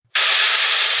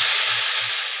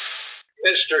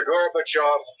Mr.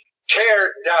 Gorbachev,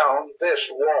 tear down this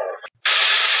wall.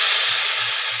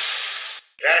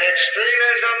 That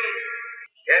extremism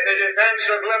in the defense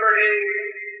of liberty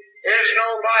is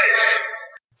no vice.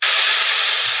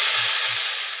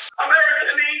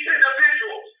 America needs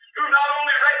individuals who not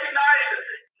only recognize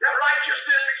that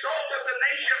righteousness exalteth the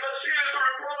nation, but sin is a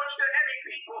reproach to any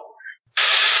people.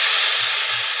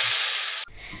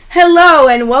 Hello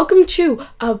and welcome to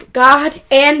Of God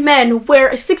and Men, where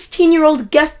a 16-year-old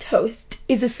guest host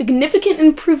is a significant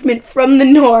improvement from the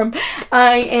norm.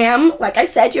 I am, like I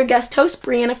said, your guest host,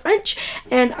 Brianna French,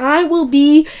 and I will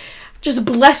be just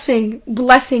blessing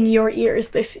your ears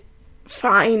this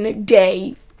fine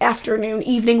day, afternoon,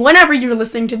 evening, whenever you're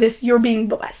listening to this, you're being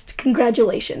blessed.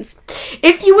 Congratulations.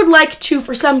 If you would like to,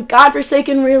 for some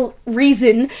godforsaken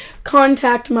reason,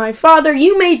 contact my father,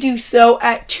 you may do so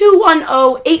at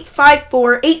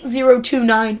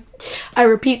 210-854-8029. I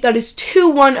repeat, that is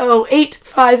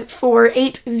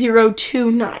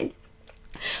 210-854-8029.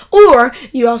 Or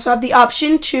you also have the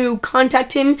option to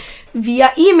contact him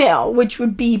via email, which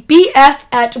would be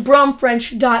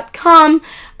bf@bromfrench.com.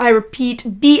 I repeat,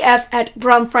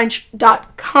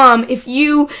 bf@bromfrench.com if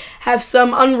you have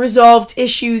some unresolved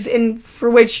issues for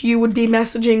which you would be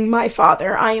messaging my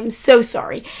father. I am so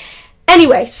sorry.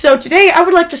 Anyway, so today I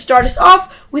would like to start us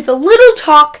off with a little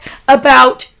talk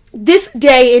about this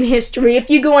day in history. If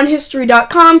you go on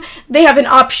history.com, they have an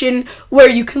option where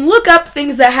you can look up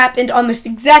things that happened on this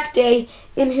exact day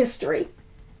in history.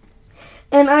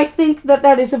 And I think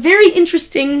that is a very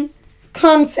interesting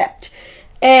concept.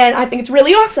 And I think it's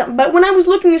really awesome. But when I was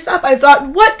looking this up, I thought,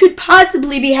 what could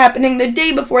possibly be happening the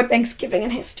day before Thanksgiving in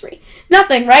history?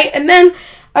 Nothing, right? And then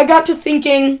I got to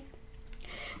thinking,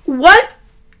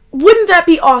 wouldn't that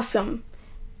be awesome?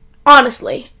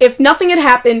 Honestly, if nothing had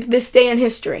happened this day in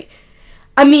history.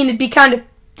 I mean, it'd be kind of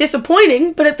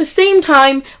disappointing, but at the same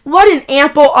time, what an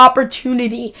ample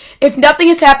opportunity, if nothing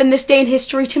has happened this day in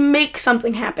history, to make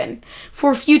something happen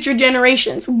for future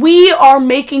generations. We are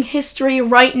making history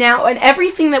right now in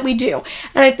everything that we do,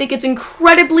 and I think it's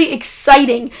incredibly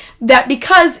exciting that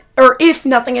if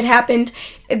nothing had happened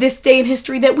this day in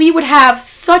history, that we would have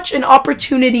such an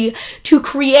opportunity to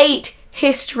create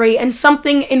history and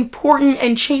something important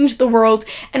and change the world,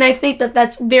 and I think that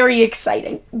that's very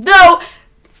exciting. Though,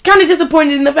 it's kind of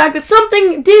disappointed in the fact that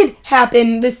something did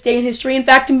happen this day in history. In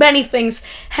fact, many things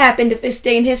happened at this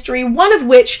day in history, one of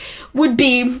which would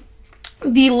be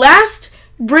the last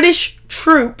British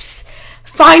troops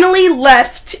finally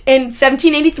left in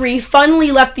 1783,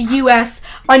 finally left the U.S.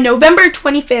 on November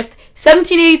 25th,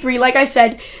 1783, like I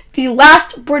said, the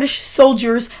last British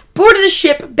soldiers boarded a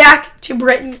ship back to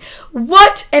Britain.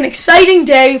 What an exciting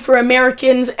day for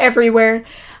Americans everywhere.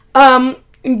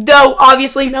 Though,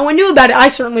 obviously, no one knew about it. I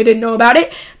certainly didn't know about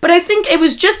it. But I think it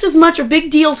was just as much a big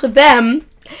deal to them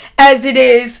as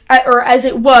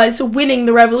it was winning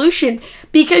the revolution.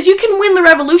 Because you can win the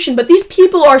revolution, but these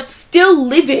people are still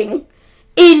living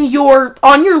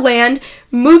on your land,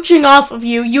 mooching off of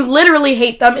you. You literally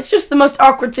hate them. It's just the most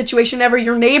awkward situation ever.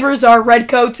 Your neighbors are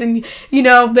redcoats and,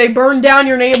 they burned down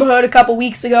your neighborhood a couple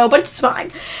weeks ago, but it's fine.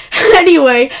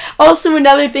 Anyway, also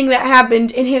another thing that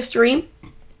happened in history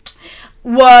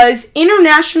was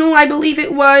International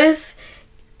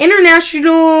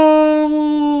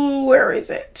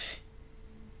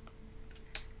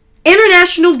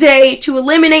Day to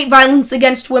Eliminate Violence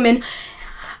Against Women.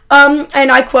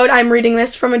 And I quote, I'm reading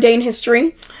this from A Day in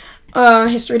History,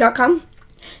 history.com.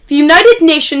 The United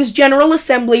Nations General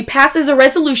Assembly passes a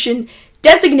resolution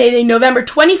designating November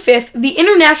 25th the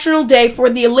International Day for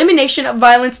the Elimination of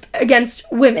Violence Against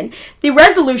Women. The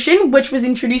resolution, which was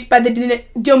introduced by the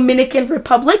Dominican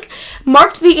Republic,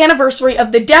 marked the anniversary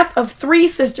of the death of three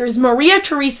sisters, Maria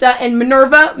Teresa and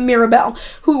Minerva Mirabal,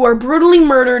 who were brutally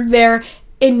murdered there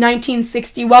in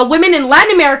 1960. While women in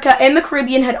Latin America and the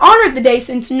Caribbean had honored the day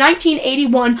since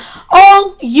 1981,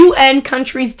 all UN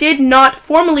countries did not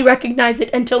formally recognize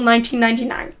it until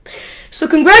 1999. So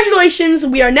congratulations,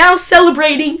 we are now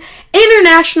celebrating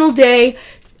International Day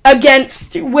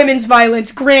Against Women's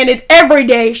Violence. Granted, every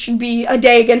day should be a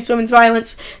day against women's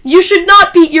violence. You should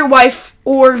not beat your wife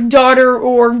or daughter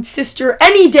or sister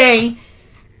any day,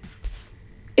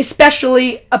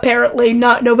 especially, apparently,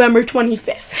 not November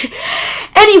 25th.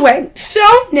 Anyway,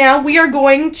 so now we are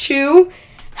going to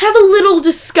have a little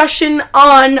discussion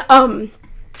on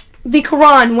the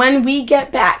Quran when we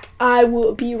get back. I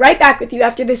will be right back with you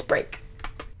after this break.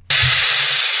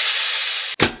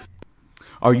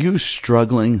 Are you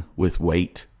struggling with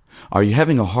weight? Are you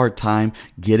having a hard time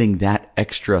getting that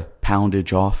extra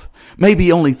poundage off?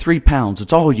 Maybe only 3 pounds,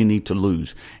 it's all you need to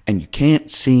lose, and you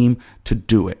can't seem to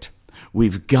do it.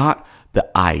 We've got the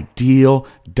ideal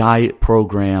diet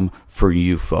program for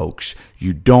you folks.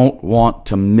 You don't want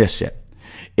to miss it.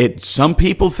 Some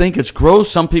people think it's gross.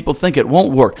 Some people think it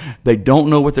won't work. They don't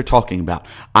know what they're talking about.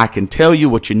 I can tell you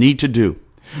what you need to do.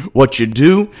 What you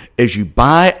do is you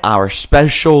buy our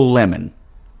special lemon.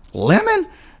 Lemon?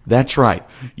 That's right.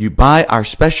 You buy our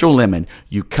special lemon.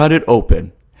 You cut it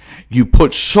open. You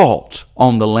put salt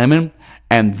on the lemon,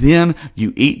 and then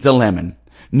you eat the lemon.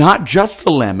 Not just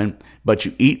the lemon, but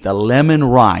you eat the lemon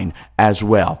rind as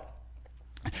well.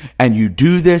 And you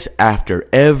do this after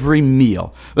every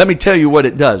meal. Let me tell you what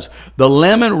it does. The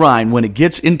lemon rind, when it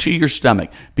gets into your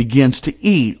stomach, begins to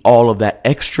eat all of that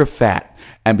extra fat.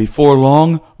 And before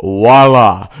long,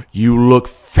 voila, you look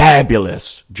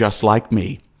fabulous, just like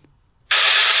me.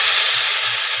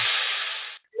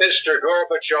 Mr.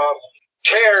 Gorbachev,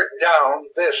 tear down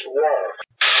this wall.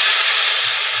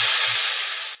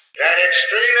 That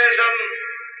extremism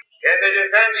in the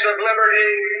defense of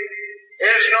liberty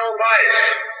is no vice.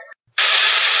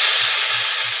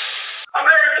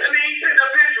 America needs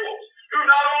individuals who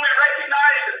not only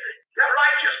recognize that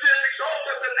righteousness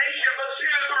exalteth the nation, but sin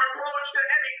is a reproach to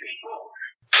any people.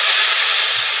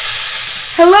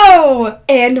 Hello,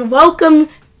 and welcome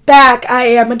back. I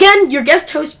am again your guest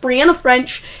host, Brianna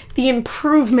French, the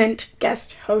improvement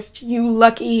guest host. You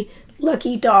lucky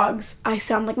dogs. I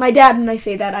sound like my dad when I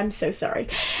say that. I'm so sorry.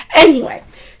 Anyway,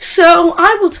 so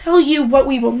I will tell you what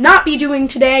we will not be doing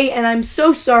today, and I'm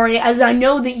so sorry, as I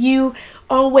know that you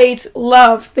always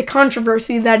love the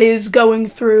controversy that is going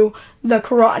through the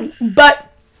Quran.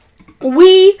 But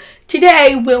we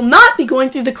today will not be going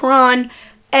through the Quran,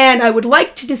 and I would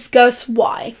like to discuss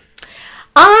why.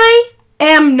 I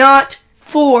am not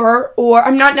for, or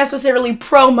I'm not necessarily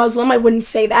pro-Muslim, I wouldn't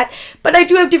say that, but I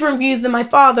do have different views than my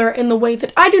father in the way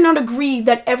that I do not agree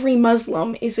that every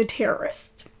Muslim is a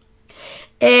terrorist.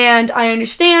 And I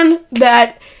understand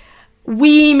that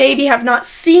we maybe have not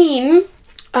seen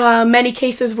many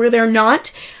cases where they're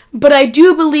not, but I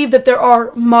do believe that there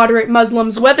are moderate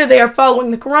Muslims. Whether they are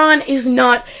following the Quran is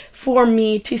not for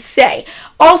me to say.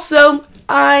 Also,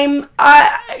 I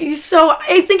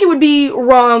think it would be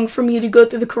wrong for me to go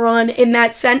through the Quran in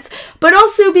that sense, but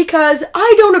also because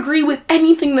I don't agree with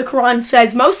anything the Quran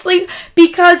says, mostly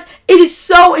because it is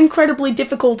so incredibly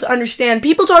difficult to understand.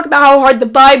 People talk about how hard the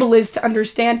Bible is to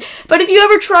understand, but if you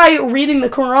ever try reading the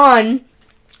Quran,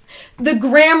 the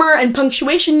grammar and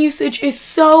punctuation usage is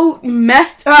so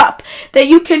messed up that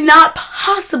you cannot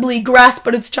possibly grasp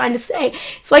what it's trying to say.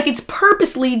 It's like it's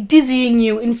purposely dizzying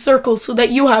you in circles so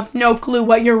that you have no clue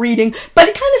what you're reading, but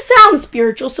it kind of sounds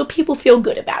spiritual, so people feel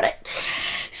good about it.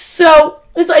 So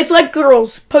it's like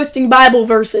girls posting Bible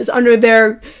verses under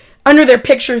their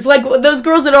pictures, like those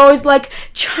girls that are always like,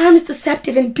 charm is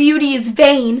deceptive and beauty is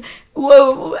vain,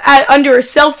 under a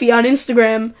selfie on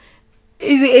Instagram.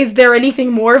 Is there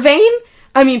anything more vain?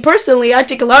 I mean, personally, I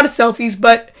take a lot of selfies,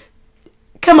 but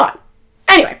come on.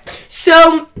 Anyway,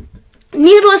 so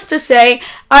needless to say,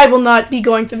 I will not be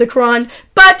going through the Quran,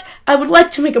 but I would like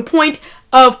to make a point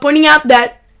of pointing out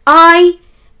that I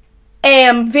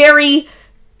am very,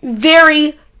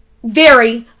 very,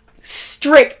 very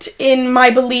strict in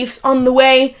my beliefs on the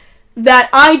way that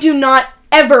I do not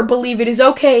ever believe it is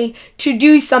okay to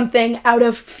do something out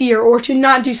of fear or to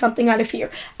not do something out of fear.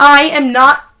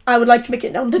 I would like to make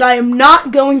it known that I am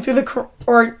not going through the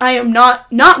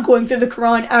not going through the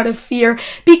Quran out of fear,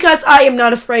 because I am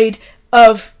not afraid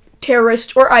of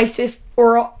terrorists or ISIS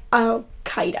or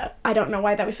Al-Qaeda. I don't know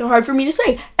why that was so hard for me to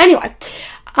say. Anyway,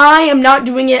 I am not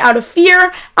doing it out of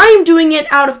fear. I am doing it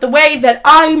out of the way that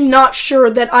I'm not sure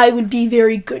that I would be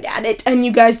very good at it, and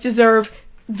you guys deserve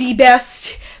the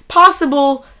best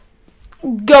possible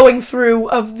going through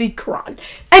of the Quran.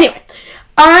 Anyway,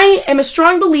 I am a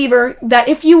strong believer that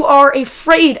if you are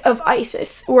afraid of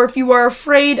ISIS, or if you are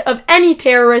afraid of any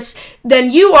terrorists,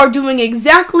 then you are doing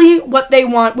exactly what they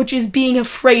want, which is being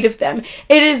afraid of them.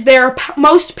 It is their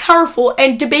most powerful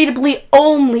and debatably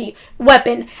only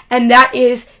weapon, and that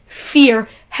is fear.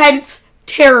 Hence,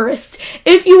 terrorists.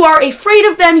 If you are afraid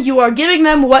of them, you are giving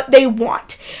them what they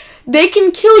want. They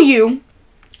can kill you,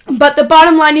 but the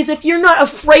bottom line is, if you're not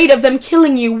afraid of them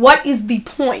killing you, what is the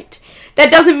point?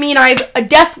 That doesn't mean I have a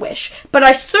death wish, but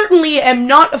I certainly am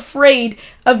not afraid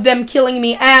of them killing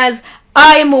me, as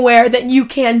I am aware that you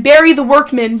can bury the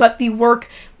workmen, but the work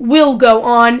will go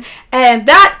on. And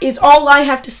that is all I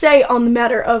have to say on the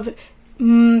matter of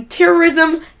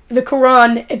terrorism, the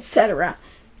Quran, etc.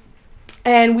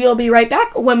 And we'll be right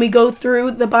back when we go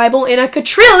through the Bible in a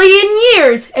quadrillion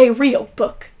years, a real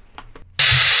book.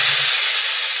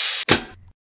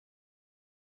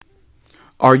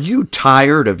 Are you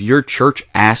tired of your church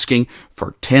asking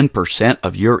for 10%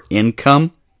 of your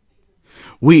income?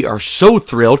 We are so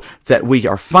thrilled that we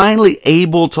are finally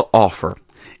able to offer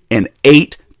an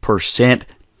 8%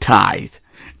 tithe.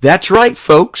 That's right,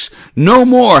 folks. No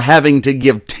more having to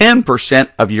give 10%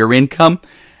 of your income.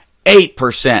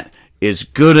 8% is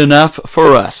good enough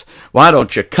for us. Why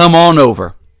don't you come on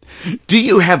over? Do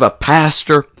you have a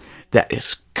pastor that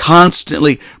is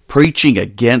constantly preaching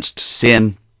against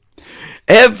sin?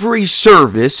 Every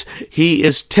service, he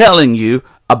is telling you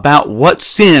about what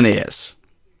sin is.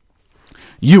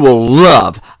 You will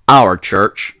love our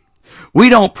church. We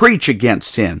don't preach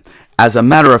against sin. As a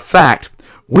matter of fact,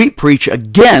 we preach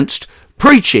against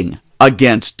preaching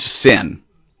against sin.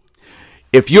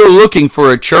 If you're looking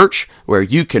for a church where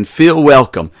you can feel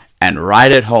welcome and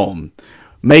right at home,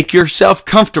 make yourself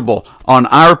comfortable on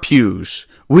our pews.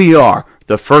 We are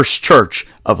the First Church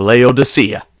of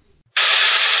Laodicea.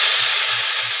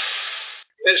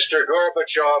 Mr.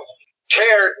 Gorbachev,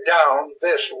 tear down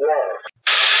this wall.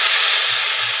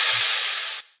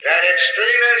 That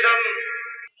extremism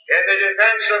in the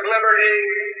defense of liberty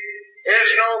is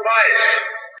no vice.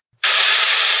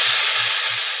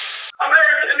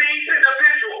 America needs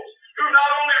individuals who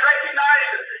not only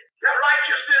recognize that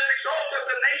righteousness exalteth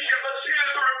the nation, but sin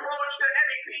is a reproach to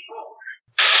any people.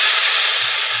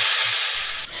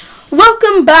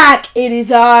 Welcome back. It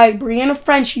is I, Brianna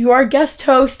French, your guest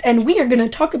host, and we are going to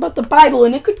talk about the Bible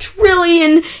in a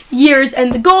quadrillion years.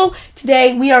 And the goal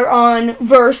today, we are on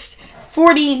verse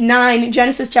 49,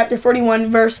 Genesis chapter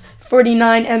 41, verse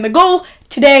 49. And the goal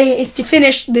today is to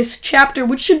finish this chapter,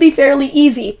 which should be fairly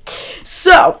easy.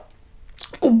 So,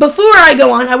 before I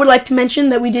go on, I would like to mention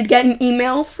that we did get an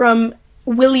email from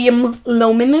William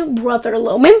Lohman, Brother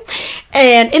Lohman,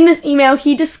 and in this email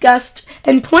he discussed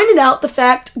and pointed out the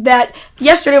fact that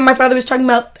yesterday when my father was talking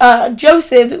about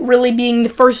Joseph really being the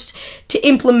first to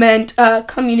implement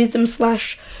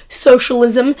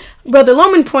communism/socialism, Brother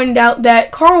Lohman pointed out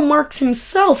that Karl Marx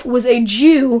himself was a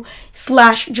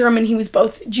Jew/German. He was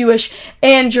both Jewish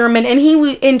and German, and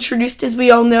he introduced, as we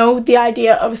all know, the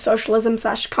idea of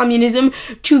socialism/communism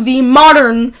to the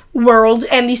modern world,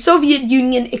 and the Soviet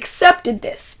Union accepted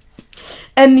this.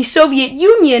 And the Soviet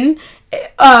Union,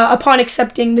 upon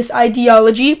accepting this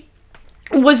ideology,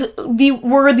 were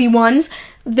the ones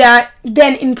that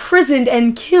then imprisoned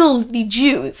and killed the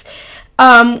Jews.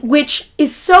 Which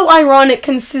is so ironic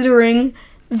considering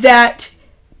that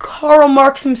Karl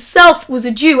Marx himself was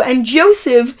a Jew, and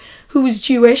Joseph, who was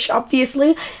Jewish,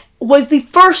 obviously, was the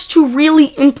first to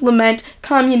really implement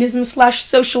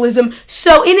communism/socialism.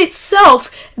 So in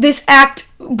itself, this act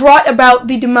brought about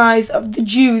the demise of the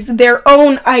Jews. Their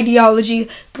own ideology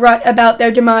brought about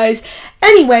their demise.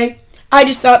 Anyway, I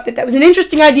just thought that was an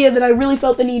interesting idea that I really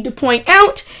felt the need to point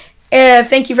out.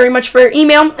 Thank you very much for your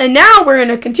email. And now we're going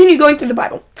to continue going through the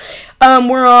Bible.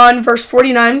 We're on verse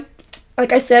 49,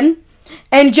 like I said.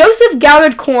 And Joseph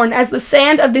gathered corn as the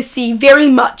sand of the sea very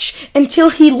much, until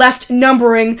he left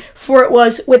numbering, for it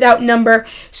was without number.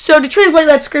 So to translate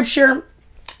that scripture,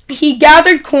 he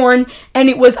gathered corn, and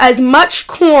it was as much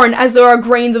corn as there are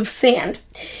grains of sand.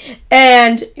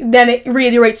 And then it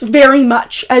reiterates very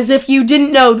much, as if you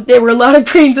didn't know that there were a lot of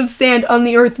grains of sand on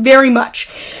the earth, very much.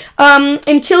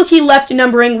 Until he left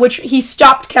numbering, which he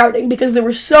stopped counting because there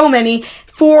were so many,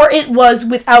 for it was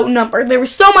without number. There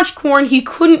was so much corn he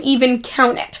couldn't even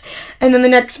count it. And then the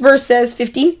next verse says,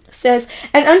 50, says,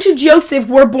 And unto Joseph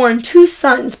were born 2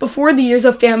 sons before the years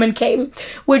of famine came,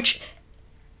 which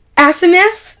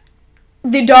Asenath,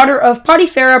 the daughter of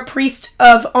Potiphar, priest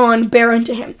of On, bare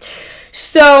unto him.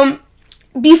 So,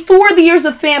 before the years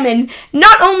of famine,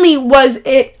 not only was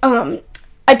it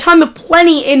a time of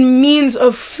plenty in means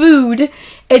of food,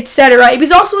 etc., it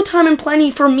was also a time in plenty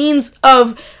for means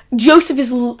of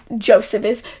Joseph's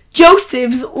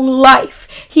life.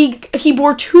 He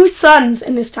bore 2 sons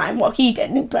in this time. Well, he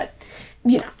didn't, but,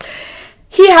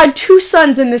 He had 2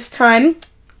 sons in this time,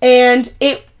 and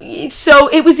it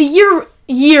was a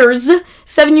years,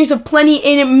 7 years of plenty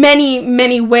in many,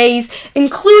 many ways,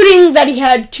 including that he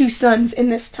had 2 sons in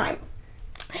this time.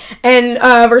 And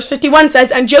verse 51 says,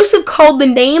 And Joseph called the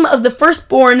name of the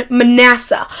firstborn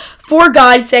Manasseh, for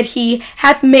God, said he,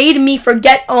 hath made me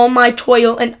forget all my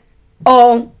toil and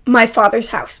all my father's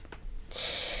house.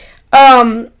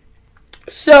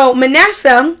 So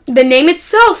Manasseh, the name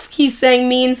itself, he's saying,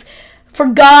 means, for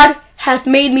God hath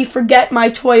made me forget my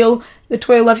toil, the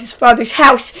toil of his father's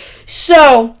house.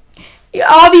 So,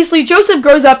 obviously, Joseph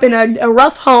grows up in a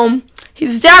rough home.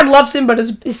 His dad loves him, but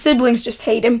his siblings just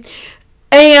hate him.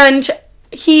 And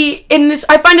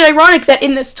I find it ironic that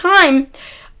in this time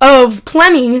of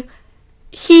plenty,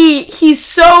 he's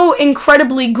so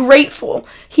incredibly grateful.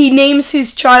 He names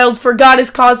his child, "For God has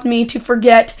caused me to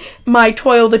forget my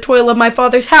toil, the toil of my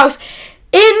father's house."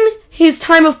 In his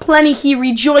time of plenty, he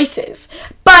rejoices.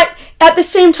 But at the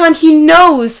same time, he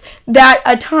knows that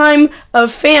a time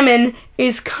of famine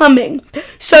is coming.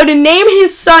 So to name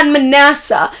his son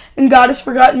Manasseh, and God has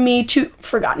caused me to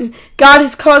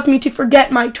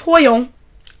forget my toil,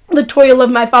 the toil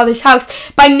of my father's house,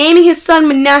 by naming his son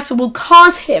Manasseh will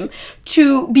cause him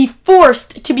to be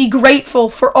forced to be grateful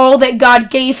for all that God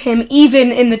gave him,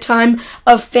 even in the time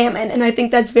of famine. And I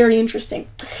think that's very interesting.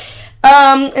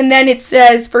 And then it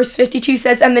says, verse 52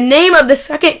 says, "And the name of the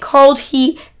second called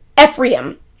he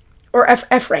Ephraim," or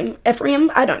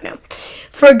Ephraim, I don't know.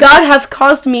 "For God hath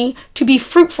caused me to be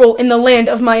fruitful in the land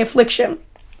of my affliction."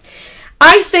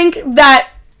 I think that,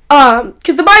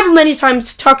 because the Bible many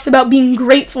times talks about being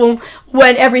grateful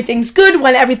when everything's good,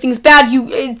 when everything's bad.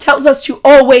 It tells us to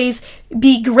always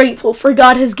be grateful, for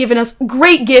God has given us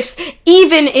great gifts,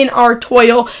 even in our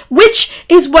toil, which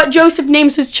is what Joseph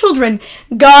names his children.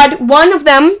 One of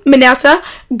them, Manasseh,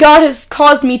 "God has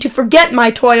caused me to forget my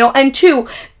toil," and two,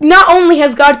 not only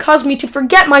has God caused me to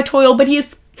forget my toil, but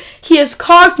he has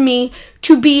caused me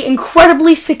to be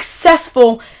incredibly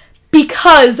successful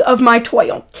because of my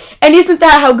toil. And isn't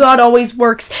that how God always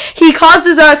works? He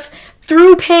causes us,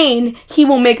 through pain, he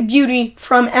will make beauty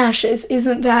from ashes.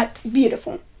 Isn't that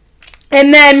beautiful?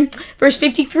 And then verse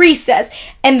 53 says,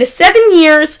 "And the 7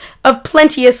 years of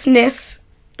plenteousness,"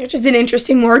 which is an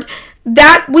interesting word,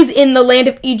 "that was in the land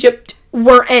of Egypt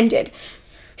were ended."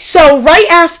 So right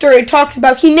after it talks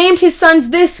about, he named his sons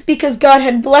this because God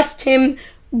had blessed him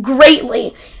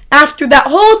greatly. After that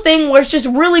whole thing where it's just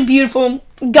really beautiful,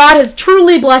 God has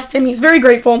truly blessed him, he's very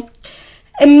grateful.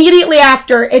 Immediately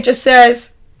after, it just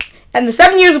says, "And the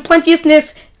 7 years of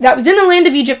plenteousness that was in the land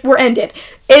of Egypt were ended."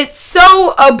 It's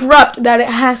so abrupt that it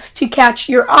has to catch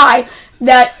your eye,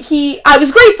 that I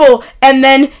was grateful, and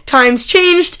then times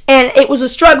changed, and it was a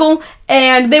struggle,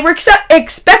 and they were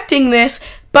expecting this,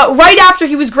 but right after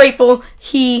he was grateful,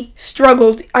 he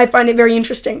struggled. I find it very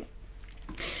interesting.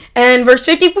 And verse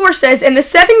 54 says, "And the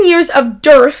 7 years of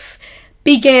dearth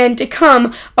began to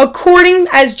come, according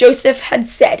as Joseph had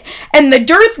said. And the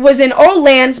dearth was in all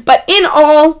lands, but in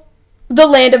all the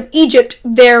land of Egypt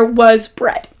there was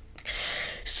bread."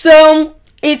 So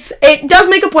it does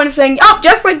make a point of saying, oh,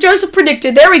 just like Joseph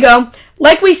predicted, there we go.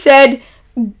 Like we said,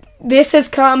 this has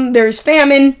come, there's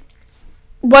famine.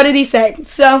 What did he say?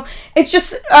 So it's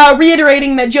just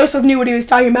reiterating that Joseph knew what he was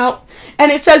talking about.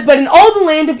 And it says, "But in all the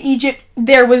land of Egypt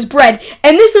there was bread."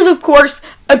 And this is, of course,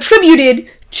 attributed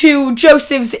to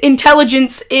Joseph's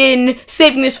intelligence in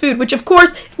saving this food, which of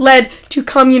course led to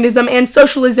communism and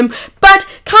socialism. But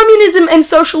communism and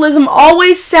socialism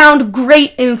always sound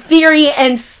great in theory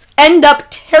and end up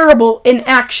terrible in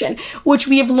action, which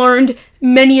we have learned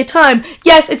many a time.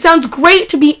 Yes, it sounds great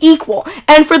to be equal,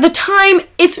 and for the time,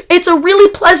 it's a really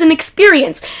pleasant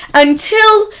experience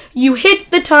until you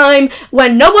hit the time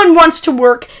when no one wants to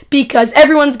work because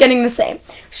everyone's getting the same.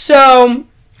 So,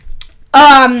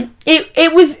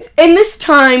 it was in this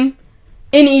time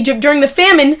in Egypt during the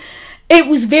famine, it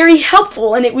was very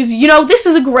helpful, and it was, this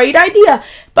is a great idea.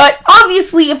 But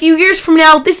obviously, a few years from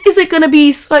now, this isn't going to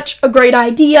be such a great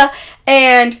idea,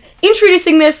 and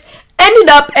introducing this ended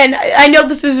up, and I know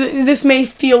this may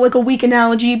feel like a weak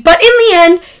analogy, but in the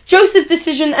end, Joseph's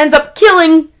decision ends up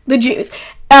killing the Jews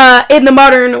in the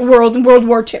modern world, in World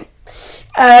War II.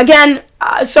 Again,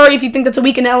 sorry if you think that's a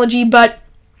weak analogy, but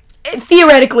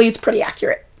theoretically, it's pretty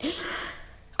accurate.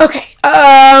 Okay,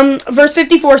 verse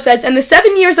 54 says, "And the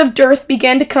 7 years of dearth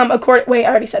began to come wait, I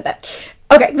already said that.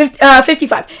 Okay,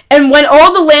 55. "And when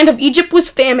all the land of Egypt was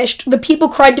famished, the people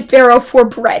cried to Pharaoh for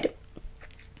bread."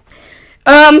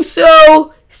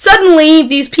 So suddenly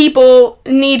these people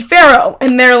need Pharaoh,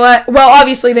 and they're like, well,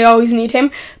 obviously they always need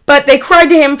him, but they cried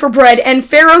to him for bread, and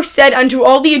Pharaoh said unto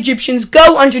all the Egyptians,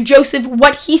 "Go unto Joseph,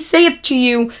 what he saith to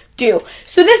you, do."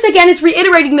 So this again is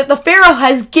reiterating that the Pharaoh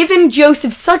has given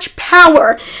Joseph such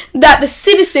power that the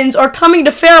citizens are coming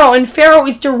to Pharaoh, and Pharaoh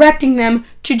is directing them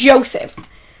to Joseph.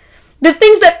 The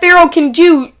things that Pharaoh can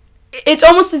do, it's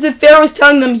almost as if Pharaoh is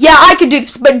telling them, yeah, I could do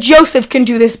this, but Joseph can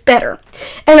do this better.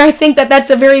 And I think that that's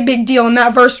a very big deal, and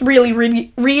that verse really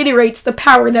reiterates the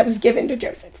power that was given to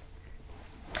Joseph.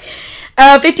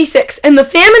 56. "And the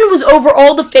famine was over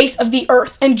all the face of the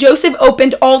earth, and Joseph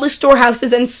opened all the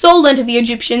storehouses and sold unto the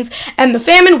Egyptians, and the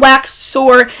famine waxed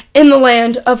sore in the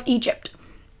land of Egypt."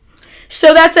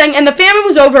 So that's saying, and the famine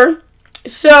was over,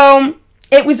 so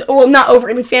It was, well, not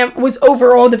overly was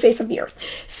over all the face of the earth.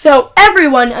 So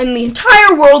everyone in the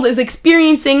entire world is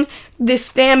experiencing this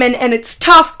famine, and it's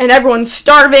tough, and everyone's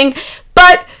starving.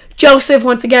 But Joseph,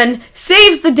 once again,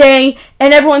 saves the day,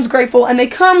 and everyone's grateful, and they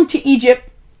come to Egypt,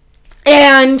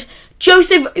 and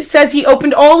Joseph says he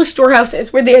opened all the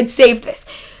storehouses where they had saved this,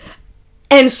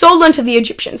 and sold unto the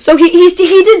Egyptians. So he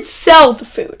did sell the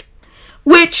food,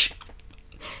 which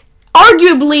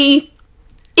arguably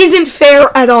isn't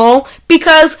fair at all,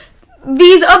 because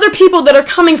these other people that are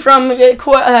coming from,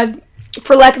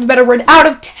 for lack of a better word, out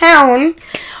of town,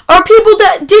 are people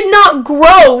that did not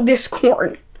grow this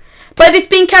corn. But it's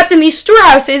being kept in these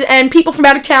storehouses, and people from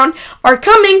out of town are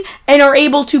coming and are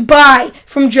able to buy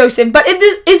from Joseph. But is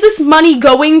this money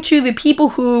going to the people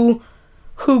who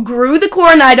grew the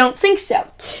corn? I don't think so.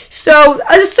 So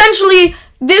essentially,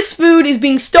 this food is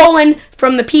being stolen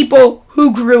from the people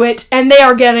who grew it, and they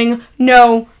are getting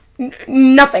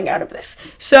nothing out of this.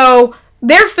 So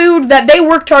their food that they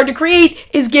worked hard to create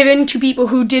is given to people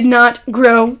who did not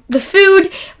grow the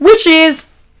food, which is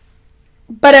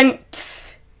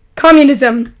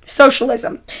communism,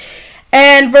 socialism.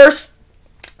 And verse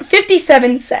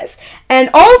 57 says, "And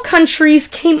all countries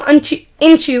came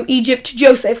into Egypt to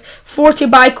Joseph for to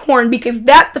buy corn, because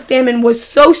that the famine was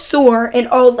so sore in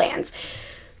all lands."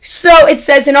 So it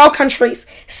says in all countries.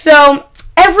 So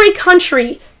every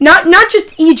country, not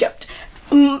just Egypt,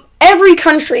 every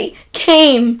country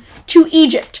came to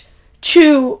Egypt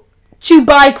to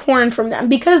buy corn from them,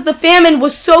 because the famine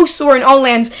was so sore in all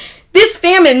lands. This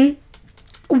famine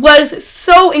was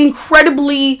so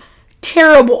incredibly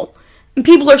terrible. And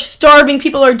people are starving,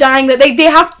 people are dying, that they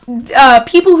have,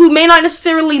 people who may not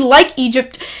necessarily like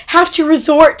Egypt have to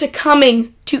resort to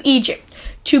coming to Egypt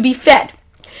to be fed.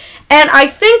 And I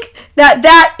think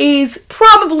that is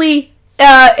probably,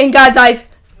 in God's eyes,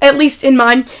 at least in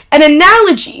mine, an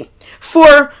analogy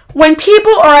for when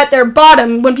people are at their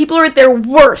bottom, when people are at their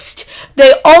worst,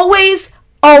 they always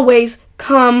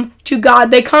come to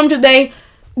God. They come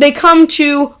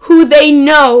to who they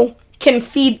know can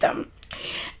feed them.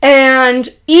 And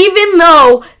even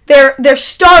though they're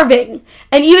starving,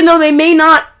 and even though they may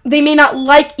not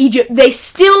like Egypt, they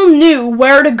still knew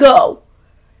where to go.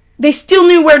 They still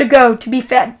knew where to go to be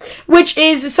fed, which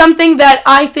is something that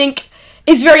I think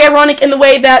is very ironic in the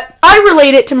way that I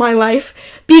relate it to my life,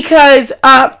 because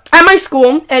at my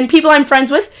school, and people I'm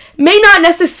friends with may not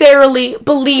necessarily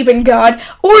believe in God,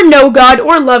 or know God,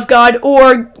 or love God,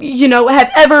 or,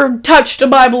 have ever touched a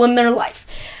Bible in their life.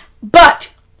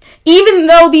 But even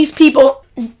though these people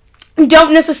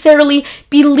don't necessarily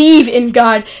believe in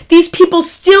God, these people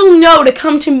still know to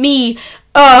come to me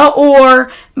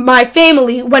or my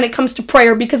family when it comes to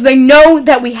prayer, because they know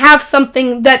that we have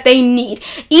something that they need.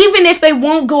 Even if they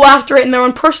won't go after it in their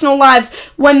own personal lives,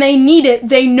 when they need it,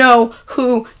 they know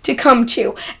who to come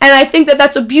to. And I think that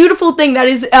that's a beautiful thing. That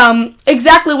is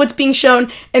exactly what's being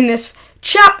shown in this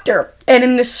chapter and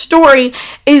in this story,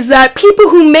 is that people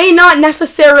who may not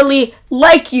necessarily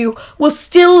like you will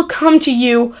still come to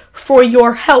you for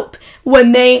your help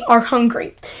when they are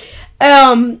hungry.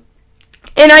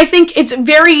 And I think it's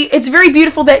very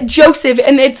beautiful that Joseph,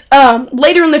 and it's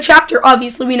later in the chapter,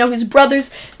 obviously we know his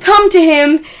brothers come to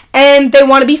him and they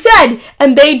want to be fed,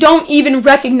 and they don't even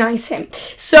recognize him.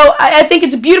 So I think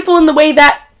it's beautiful in the way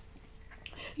that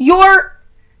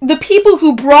the people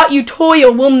who brought you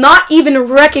toil will not even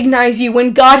recognize you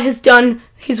when God has done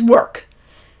his work.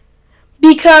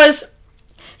 Because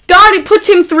God puts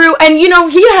him through, and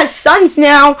he has sons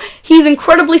now. He's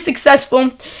incredibly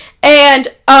successful, and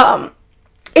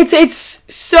it's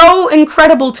so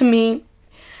incredible to me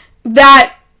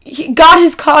that God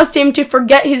has caused him to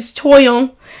forget his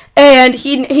toil, and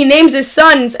he names his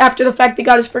sons after the fact that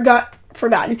God has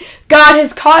forgotten. God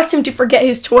has caused him to forget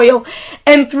his toil,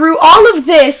 and through all of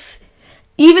this,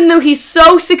 even though he's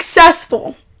so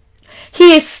successful,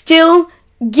 he is still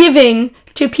giving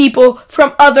to people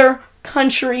from other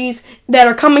countries that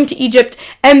are coming to Egypt,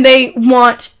 and they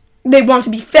want to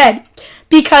be fed.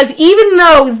 Because even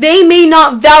though they may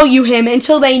not value him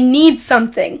until they need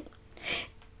something,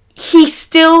 he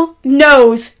still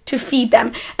knows to feed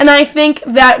them. And I think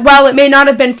that while it may not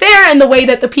have been fair in the way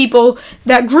that the people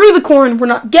that grew the corn were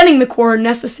not getting the corn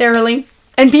necessarily,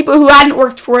 and people who hadn't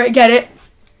worked for it get it,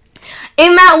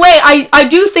 in that way, I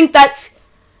do think that's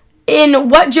in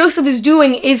what Joseph is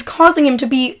doing is causing him to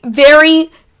be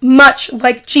very much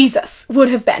like Jesus would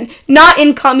have been. Not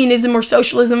in communism or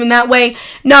socialism in that way,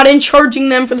 not in charging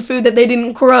them for the food that they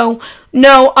didn't grow.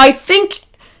 No, I think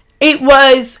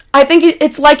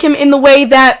it's like him in the way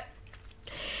that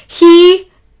he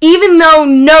even though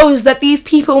knows that these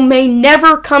people may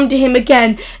never come to him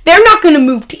again. They're not going to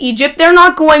move to Egypt. They're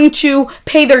not going to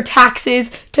pay their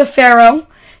taxes to Pharaoh.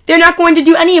 They're not going to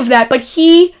do any of that, but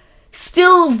he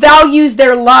still values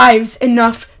their lives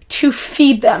enough to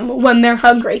feed them when they're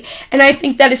hungry. And I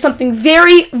think that is something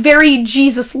very, very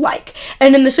Jesus-like.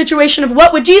 And in the situation of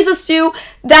what would Jesus do,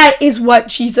 that is what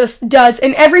Jesus does.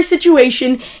 In every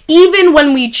situation, even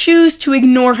when we choose to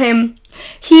ignore him,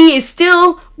 he is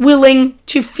still willing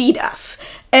to feed us.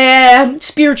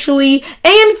 Spiritually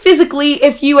and physically.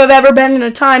 If you have ever been in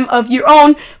a time of your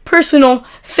own personal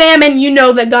famine, you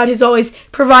know that God has always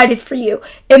provided for you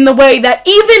in the way that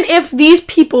even if these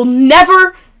people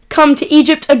never come to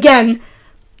Egypt again,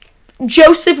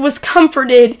 Joseph was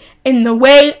comforted in the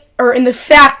way, or in the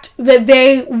fact that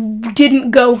they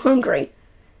didn't go hungry,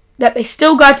 that they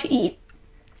still got to eat.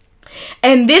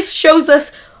 And this shows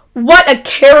us what a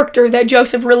character that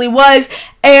Joseph really was.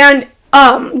 And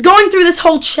going through this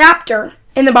whole chapter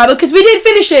in the Bible, because we did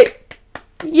finish it.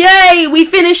 Yay, we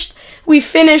finished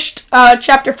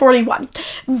chapter 41.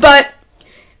 But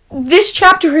this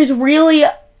chapter has really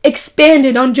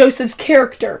expanded on Joseph's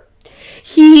character.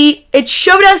 It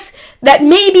showed us that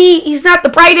maybe he's not the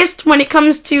brightest when it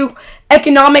comes to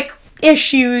economic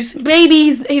issues. Maybe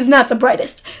he's not the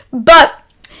brightest. But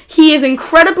he is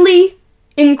incredibly,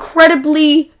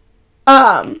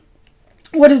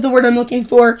 what is the word I'm looking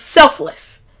for?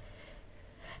 Selfless.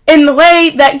 In the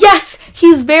way that, yes,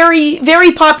 he's very,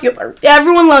 very popular.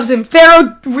 Everyone loves him.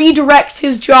 Pharaoh redirects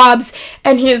his jobs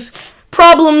and his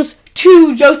problems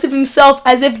to Joseph himself,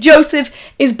 as if Joseph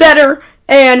is better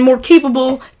and more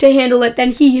capable to handle it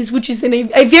than he is, which is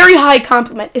a very high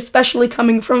compliment, especially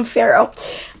coming from Pharaoh.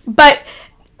 But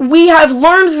we have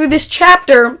learned through this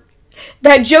chapter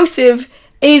that Joseph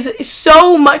is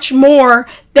so much more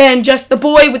than just the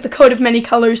boy with the coat of many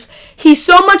colors. He's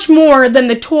so much more than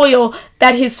the toil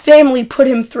that his family put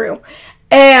him through.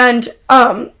 And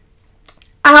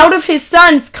out of his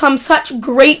sons come such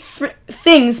great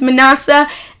things. Manasseh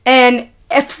and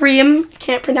Ephraim,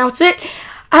 can't pronounce it.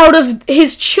 Out of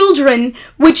his children,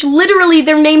 which literally,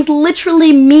 their names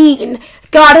literally mean,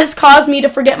 God has caused me to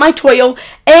forget my toil,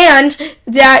 and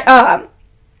that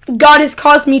God has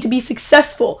caused me to be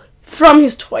successful from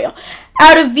his toil.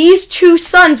 Out of these two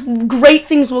sons, great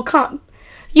things will come.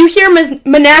 You hear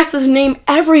Manasseh's name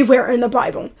everywhere in the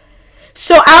Bible.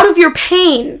 So out of your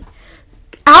pain,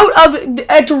 out of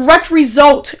a direct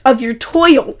result of your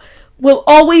toil, will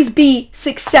always be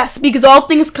success, because all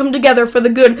things come together for the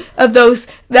good of those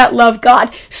that love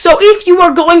God. So if you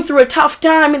are going through a tough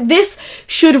time, this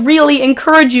should really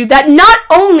encourage you that not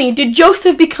only did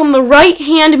Joseph become the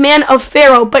right-hand man of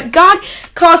Pharaoh, but God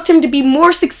caused him to be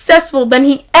more successful than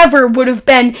he ever would have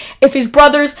been if his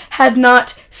brothers had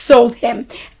not sold him.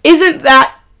 Isn't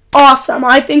that awesome?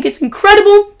 I think it's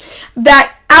incredible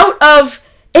that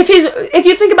if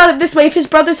you think about it this way, if his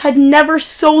brothers had never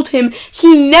sold him,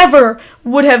 he never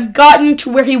would have gotten to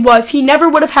where he was. He never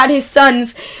would have had his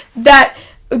sons that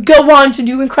go on to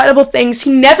do incredible things.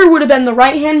 He never would have been the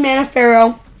right-hand man of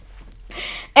Pharaoh.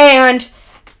 And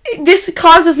this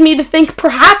causes me to think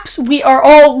perhaps we are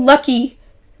all lucky,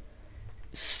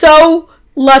 so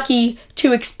lucky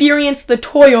to experience the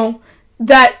toil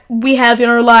that we have in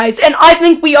our lives. And I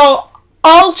think we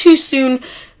all too soon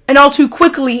and all too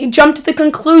quickly jump to the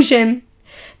conclusion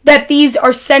that these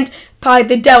are sent by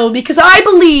the devil, because I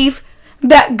believe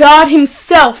that God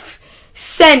himself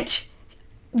sent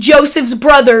Joseph's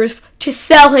brothers to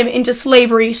sell him into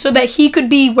slavery so that he could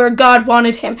be where God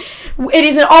wanted him. It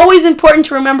is always important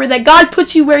to remember that God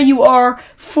puts you where you are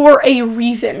for a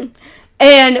reason.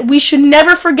 And we should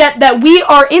never forget that we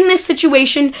are in this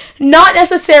situation not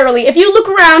necessarily. If you look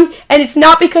around and it's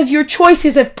not because your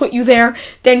choices have put you there,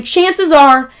 then chances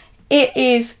are it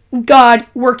is God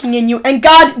working in you. And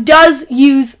God does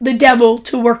use the devil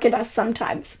to work at us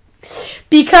sometimes.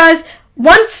 Because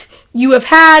once you have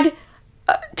had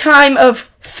a time of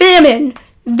famine,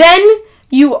 then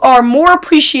you are more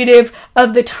appreciative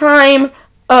of the time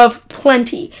of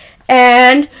plenty.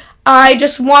 And I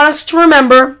just want us to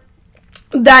remember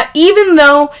that even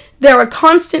though there are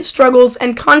constant struggles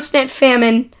and constant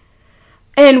famine,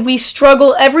 and we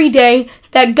struggle every day,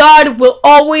 that God will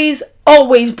always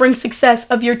bring success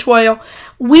of your toil.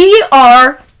 We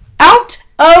are out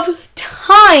of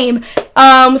time.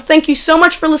 Thank you so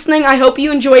much for listening. I hope you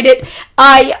enjoyed it.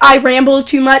 I rambled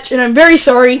too much, and I'm very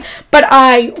sorry, but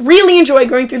I really enjoy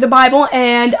going through the Bible,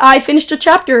 and I finished a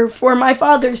chapter for my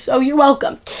father, so you're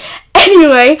welcome.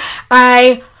 Anyway,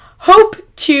 I hope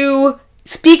to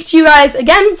speak to you guys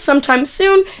again sometime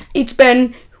soon. It's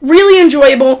been really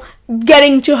enjoyable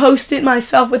getting to host it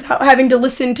myself without having to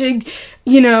listen to,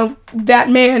 that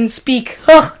man speak.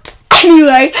 Ugh.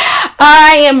 Anyway,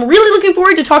 I am really looking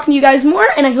forward to talking to you guys more,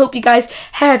 and I hope you guys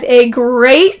have a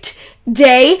great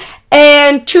day,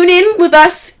 and tune in with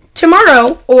us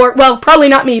tomorrow, or, well, probably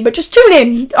not me, but just tune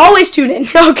in. Always tune in.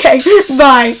 Okay,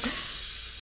 bye.